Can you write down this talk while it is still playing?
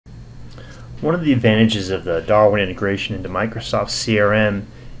One of the advantages of the Darwin integration into Microsoft CRM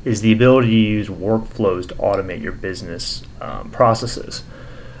is the ability to use workflows to automate your business processes.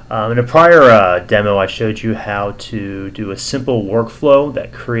 In a prior demo, I showed you how to do a simple workflow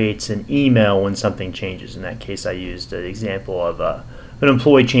that creates an email when something changes. In that case, I used an example of an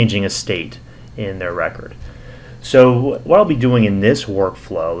employee changing a state in their record. So what I'll be doing in this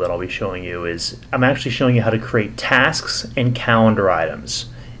workflow that I'll be showing you is I'm actually showing you how to create tasks and calendar items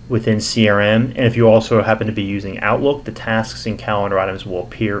within CRM, and if you also happen to be using Outlook, the tasks and calendar items will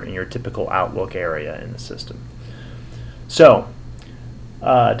appear in your typical Outlook area in the system. So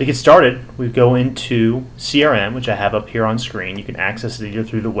to get started, we go into CRM, which I have up here on screen. You can access it either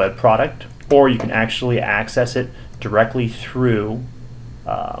through the web product, or you can actually access it directly through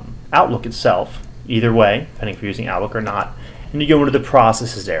Outlook itself, either way, depending if you're using Outlook or not. And you go into the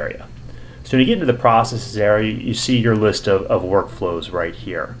processes area. So when you get into the processes area, you see your list of workflows right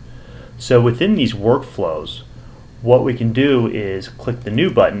here. So within these workflows, what we can do is click the new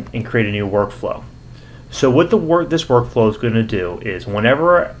button and create a new workflow. So what this workflow is going to do is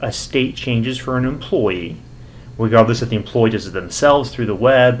whenever a state changes for an employee, regardless if the employee does it themselves through the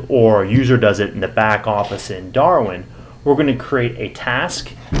web or a user does it in the back office in Darwin, we're going to create a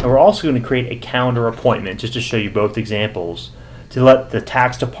task, and we're also going to create a calendar appointment, just to show you both examples, to let the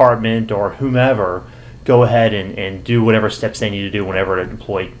tax department or whomever go ahead and do whatever steps they need to do whenever an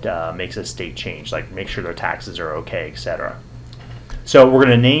employee makes a state change, like make sure their taxes are okay, etc. So we're going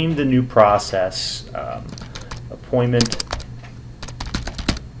to name the new process appointment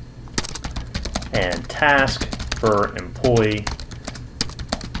and task for employee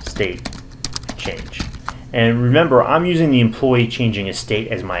state change. And remember, I'm using the employee changing a state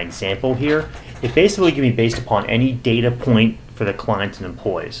as my example here. It basically can be based upon any data point for the client and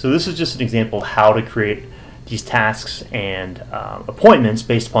employees. So this is just an example of how to create these tasks and appointments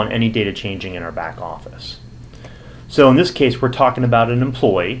based upon any data changing in our back office. So in this case, we're talking about an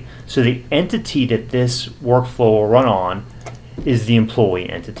employee. So the entity that this workflow will run on is the employee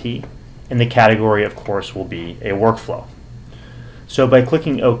entity, and the category, of course, will be a workflow. So by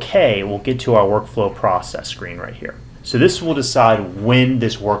clicking OK, we'll get to our workflow process screen right here. So this will decide when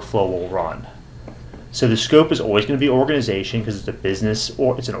this workflow will run. So the scope is always going to be organization because it's a business,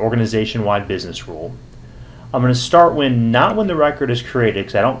 or it's an organization-wide business rule. I'm going to start not when the record is created,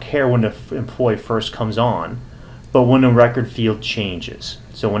 because I don't care when the employee first comes on, but when the record field changes.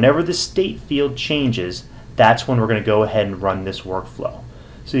 So whenever the state field changes, that's when we're going to go ahead and run this workflow.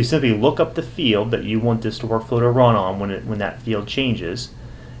 So you simply look up the field that you want this workflow to run on when that field changes.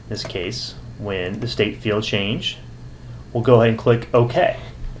 In this case, when the state field changed, we'll go ahead and click OK.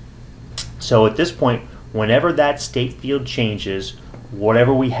 So at this point, whenever that state field changes,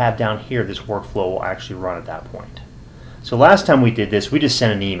 whatever we have down here, this workflow will actually run at that point. So last time we did this, we just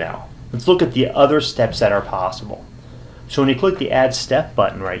sent an email. Let's look at the other steps that are possible. So when you click the Add Step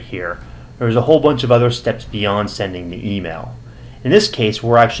button right here, there's a whole bunch of other steps beyond sending the email. In this case,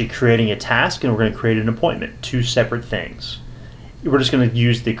 we're actually creating a task and we're going to create an appointment, two separate things. We're just going to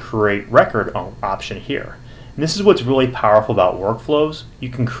use the Create Record option here. And this is what's really powerful about workflows. You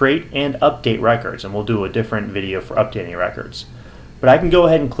can create and update records, and we'll do a different video for updating records. But I can go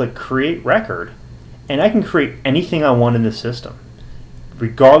ahead and click Create Record, and I can create anything I want in the system.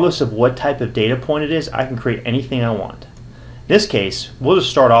 Regardless of what type of data point it is, I can create anything I want. In this case, we'll just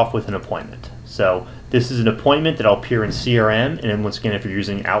start off with an appointment. So this is an appointment that will appear in CRM, and then once again, if you're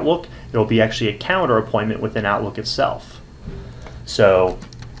using Outlook, it'll be actually a calendar appointment within Outlook itself. So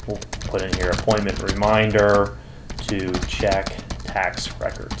we'll put in here appointment reminder to check tax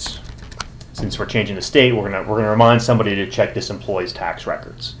records. Since we're changing the state, we're gonna remind somebody to check this employee's tax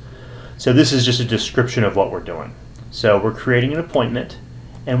records. So this is just a description of what we're doing. So we're creating an appointment,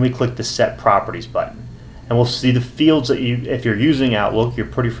 and we click the Set Properties button. And we'll see the fields that if you're using Outlook, you're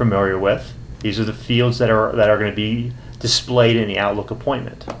pretty familiar with. These are the fields that are going to be displayed in the Outlook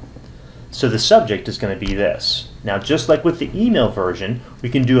appointment. So the subject is going to be this. Now, just like with the email version, we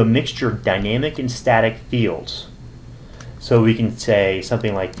can do a mixture of dynamic and static fields. So we can say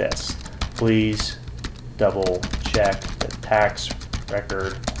something like this: please double check the tax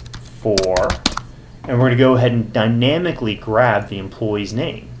record for, and we're going to go ahead and dynamically grab the employee's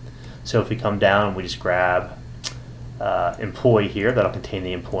name. So if we come down and we just grab employee here, that'll contain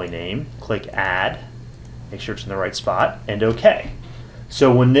the employee name, click Add, make sure it's in the right spot, and OK.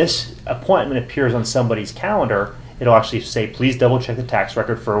 So when this appointment appears on somebody's calendar, it'll actually say, please double check the tax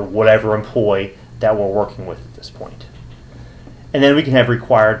record for whatever employee that we're working with at this point. And then we can have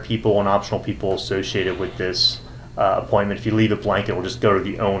required people and optional people associated with this appointment. If you leave it blank, it will just go to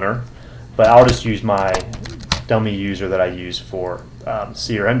the owner. But I'll just use my dummy user that I use for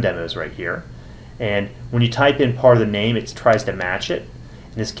CRM demos right here. And when you type in part of the name, it tries to match it.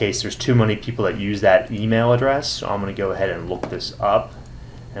 In this case, there's too many people that use that email address, so I'm going to go ahead and look this up.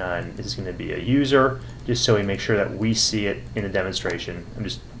 And this is going to be a user, just so we make sure that we see it in the demonstration. I'm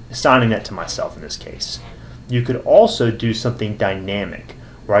just assigning that to myself in this case. You could also do something dynamic,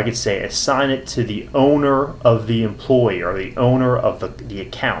 where I could say assign it to the owner of the employee or the owner of the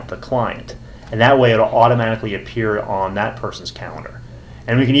account, the client. And that way it'll automatically appear on that person's calendar.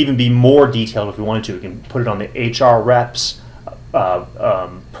 And we can even be more detailed if we wanted to. We can put it on the HR reps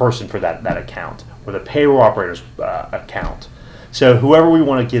person for that account, or the payroll operator's account. So whoever we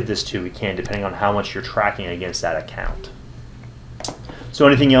want to give this to, we can, depending on how much you're tracking against that account. So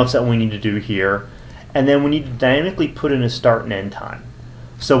anything else that we need to do here, and then we need to dynamically put in a start and end time.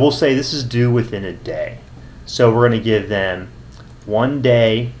 So we'll say this is due within a day. So we're going to give them 1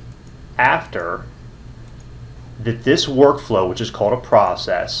 day after that this workflow, which is called a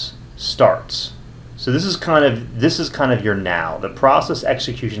process, starts. So this is kind of your now. The process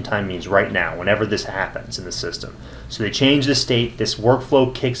execution time means right now, whenever this happens in the system. So they change the state, this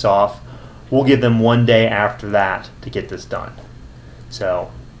workflow kicks off. We'll give them 1 day after that to get this done.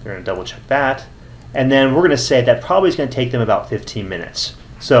 So they're going to double check that. And then we're going to say that probably is going to take them about 15 minutes.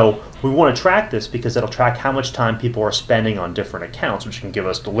 So we want to track this because it'll track how much time people are spending on different accounts, which can give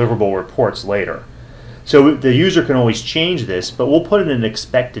us deliverable reports later. So the user can always change this, but we'll put in an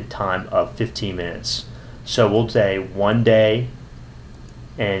expected time of 15 minutes. So we'll say 1 day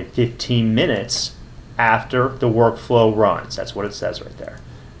and 15 minutes after the workflow runs. That's what it says right there.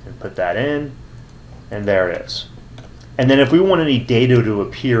 And put that in, and there it is. And then if we want any data to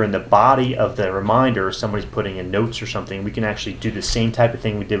appear in the body of the reminder, if somebody's putting in notes or something, we can actually do the same type of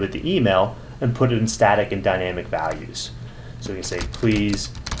thing we did with the email and put it in static and dynamic values. So we can say, please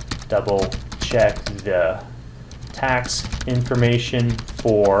double check the tax information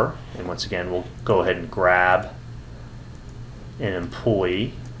for, and once again we'll go ahead and grab an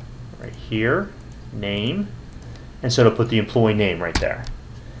employee right here, name, and so it'll put the employee name right there.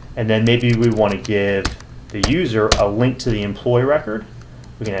 And then maybe we want to give the user a link to the employee record.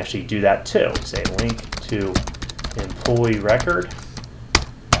 We can actually do that too. Say link to employee record,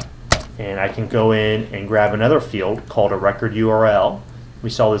 and I can go in and grab another field called a record URL. We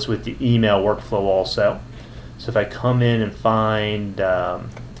saw this with the email workflow also. So if I come in and find,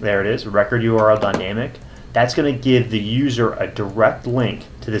 there it is, record URL dynamic, that's going to give the user a direct link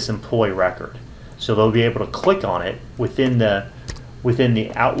to this employee record. So they'll be able to click on it within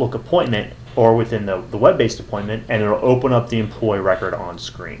the Outlook appointment or within the web-based appointment, and it'll open up the employee record on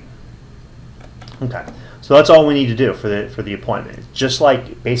screen. Okay, so that's all we need to do for the appointment. It's just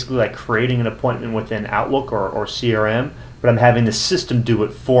like basically like creating an appointment within Outlook or CRM, but I'm having the system do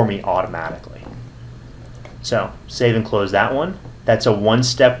it for me automatically. So save and close that one. That's a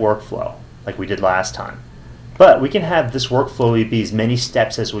one-step workflow like we did last time. But we can have this workflow be as many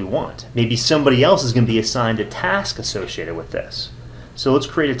steps as we want. Maybe somebody else is going to be assigned a task associated with this. So let's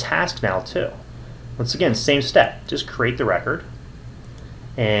create a task now too. Once again, same step. Just create the record,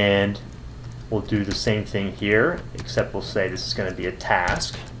 and we'll do the same thing here, except we'll say this is going to be a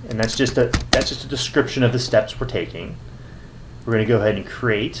task, and that's just a description of the steps we're taking. We're going to go ahead and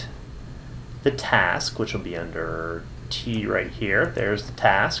create the task, which will be under T right here. There's the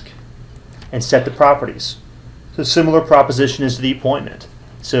task, and set the properties. So similar proposition as the appointment.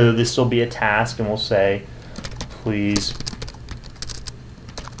 So this will be a task, and we'll say, please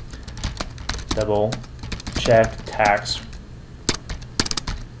double check tax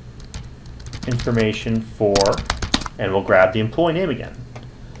information for, and we'll grab the employee name again.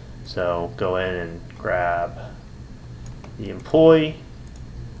 So go in and grab the employee,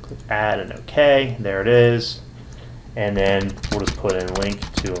 click add and OK, there it is, and then we'll just put in link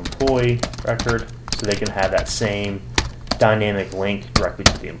to employee record so they can have that same dynamic link directly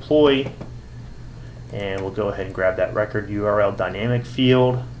to the employee. And we'll go ahead and grab that record URL dynamic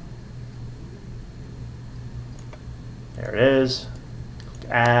field. There it is.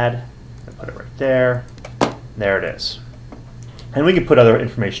 Click add and put it right there. There it is. And we can put other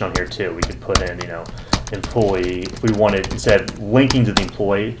information on here too. We could put in, employee. If we wanted, instead of linking to the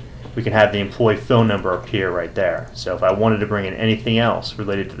employee, we can have the employee phone number appear right there. So if I wanted to bring in anything else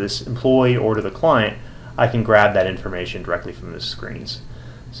related to this employee or to the client, I can grab that information directly from the screens.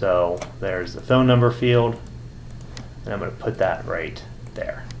 So there's the phone number field, and I'm going to put that right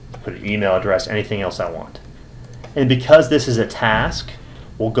there. Put an email address, anything else I want. And because this is a task,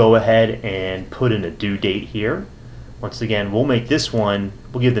 we'll go ahead and put in a due date here. Once again, we'll make this one,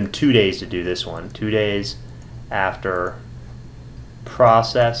 we'll give them 2 days to do this one. 2 days after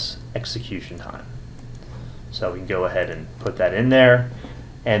process execution time. So we can go ahead and put that in there.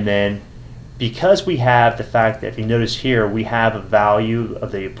 And then because we have the fact that, if you notice here, we have a value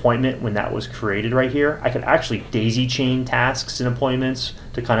of the appointment when that was created right here, I can actually daisy chain tasks and appointments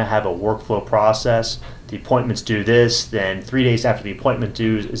to kind of have a workflow process. The appointment's due this, then 3 days after the appointment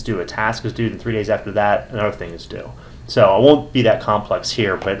is due, a task is due, then 3 days after that, another thing is due. So I won't be that complex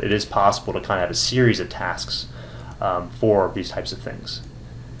here, but it is possible to kind of have a series of tasks for these types of things.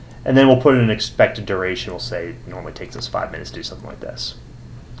 And then we'll put in an expected duration. We'll say it normally takes us 5 minutes to do something like this.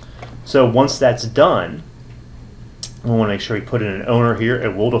 So once that's done, we want to make sure we put in an owner here.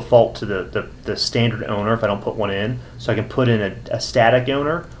 It will default to the standard owner if I don't put one in. So I can put in a static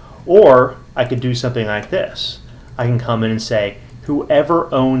owner, or I could do something like this. I can come in and say,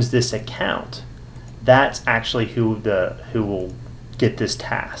 whoever owns this account, that's actually who will get this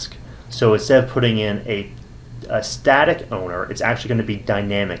task. So instead of putting in a static owner, it's actually going to be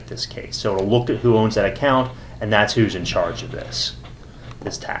dynamic this case. So it'll look at who owns that account, and that's who's in charge of this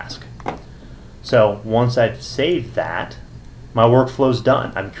task. So once I've saved that, my workflow's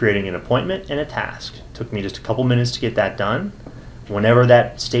done. I'm creating an appointment and a task. It took me just a couple minutes to get that done. Whenever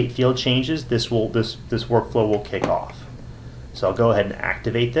that state field changes, this workflow will kick off. So I'll go ahead and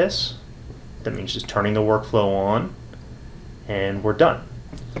activate this. That means just turning the workflow on, and we're done.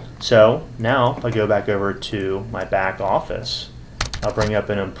 So now if I go back over to my back office, I'll bring up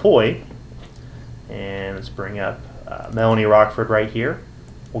an employee, and let's bring up Melanie Rockford right here.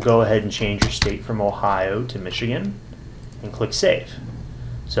 We'll go ahead and change your state from Ohio to Michigan and click Save.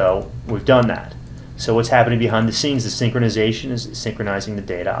 So we've done that. So what's happening behind the scenes, the synchronization is synchronizing the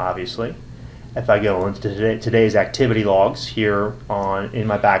data, obviously. If I go into today's activity logs here in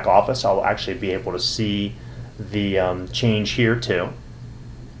my back office, I'll actually be able to see the change here too.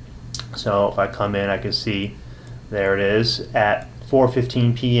 So if I come in, I can see there it is at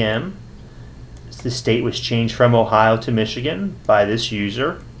 4:15 p.m. The state was changed from Ohio to Michigan by this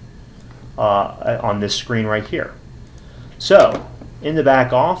user on this screen right here. So in the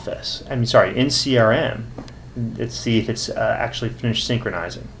back office, in CRM, let's see if it's actually finished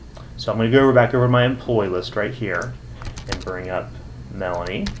synchronizing. So I'm going to go back over to my employee list right here and bring up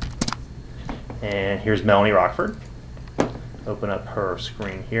Melanie. And here's Melanie Rockford. Open up her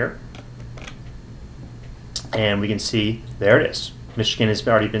screen here. And we can see, there it is. Michigan has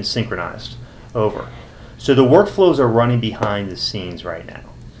already been synchronized over. So the workflows are running behind the scenes right now.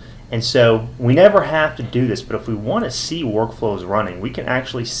 And so we never have to do this, but if we want to see workflows running, we can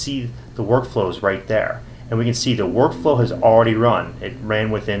actually see the workflows right there. And we can see the workflow has already run. It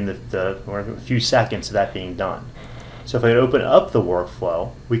ran within a few seconds of that being done. So if I open up the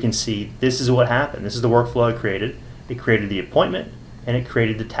workflow, we can see this is what happened. This is the workflow I created. It created the appointment, and it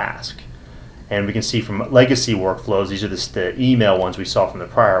created the task. And we can see from legacy workflows, these are the email ones we saw from the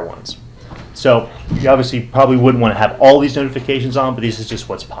prior ones. So you obviously probably wouldn't want to have all these notifications on, but this is just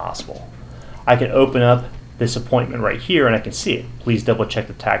what's possible. I can open up this appointment right here, and I can see it. Please double check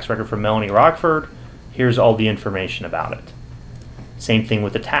the tax record for Melanie Rockford. Here's all the information about it. Same thing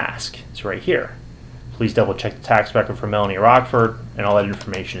with the task. It's right here. Please double check the tax record for Melanie Rockford, and all that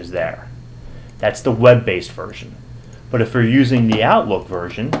information is there. That's the web-based version. But if you're using the Outlook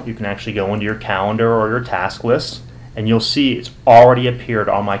version, you can actually go into your calendar or your task list, and you'll see it's already appeared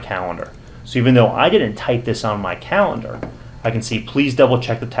on my calendar. So even though I didn't type this on my calendar, I can see please double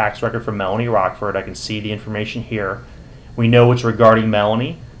check the tax record for Melanie Rockford. I can see the information here. We know it's regarding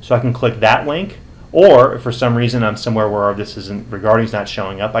Melanie, so I can click that link. Or if for some reason I'm somewhere where this isn't regarding's not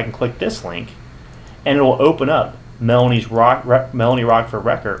showing up, I can click this link, and it will open up Melanie Rockford's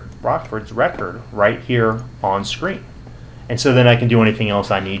record right here on screen. And so then I can do anything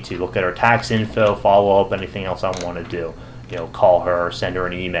else I need to. Look at her tax info, follow up, anything else I want to do. Call her, send her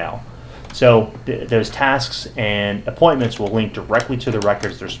an email. So those tasks and appointments will link directly to the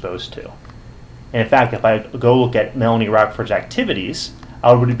records they're supposed to. And in fact, if I go look at Melanie Rockford's activities,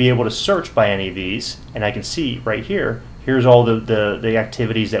 I would be able to search by any of these, and I can see right here, here's all the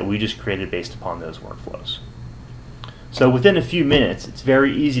activities that we just created based upon those workflows. So within a few minutes, it's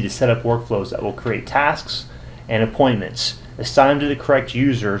very easy to set up workflows that will create tasks and appointments, assign them to the correct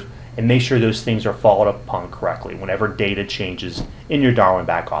users, and make sure those things are followed up upon correctly whenever data changes in your Darwin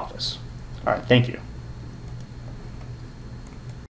back office. All right, thank you.